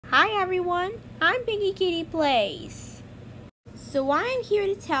Hi everyone, I'm Pinky Kitty Plays. So I'm here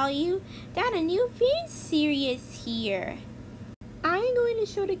to tell you that a new Fanserie is here. I'm going to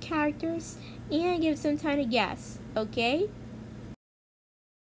show the characters and give some time to guess, okay?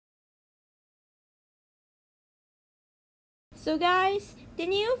 So guys, the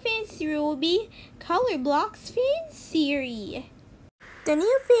new Fanserie will be Color Blocks Fanserie. The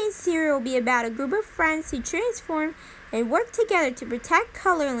new Fanserie will be about a group of friends who transform and work together to protect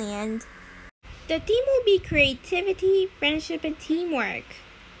Colorland. The theme will be creativity, friendship, and teamwork.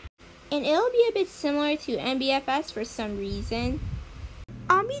 And it'll be a bit similar to MBFS for some reason.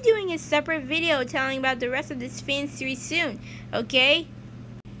 I'll be doing a separate video telling about the rest of this Fanserie soon, okay?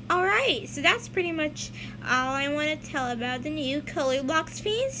 Alright, so that's pretty much all I want to tell about the new Color Blocks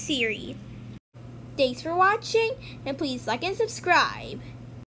Fanserie. Thanks for watching, and please like and subscribe.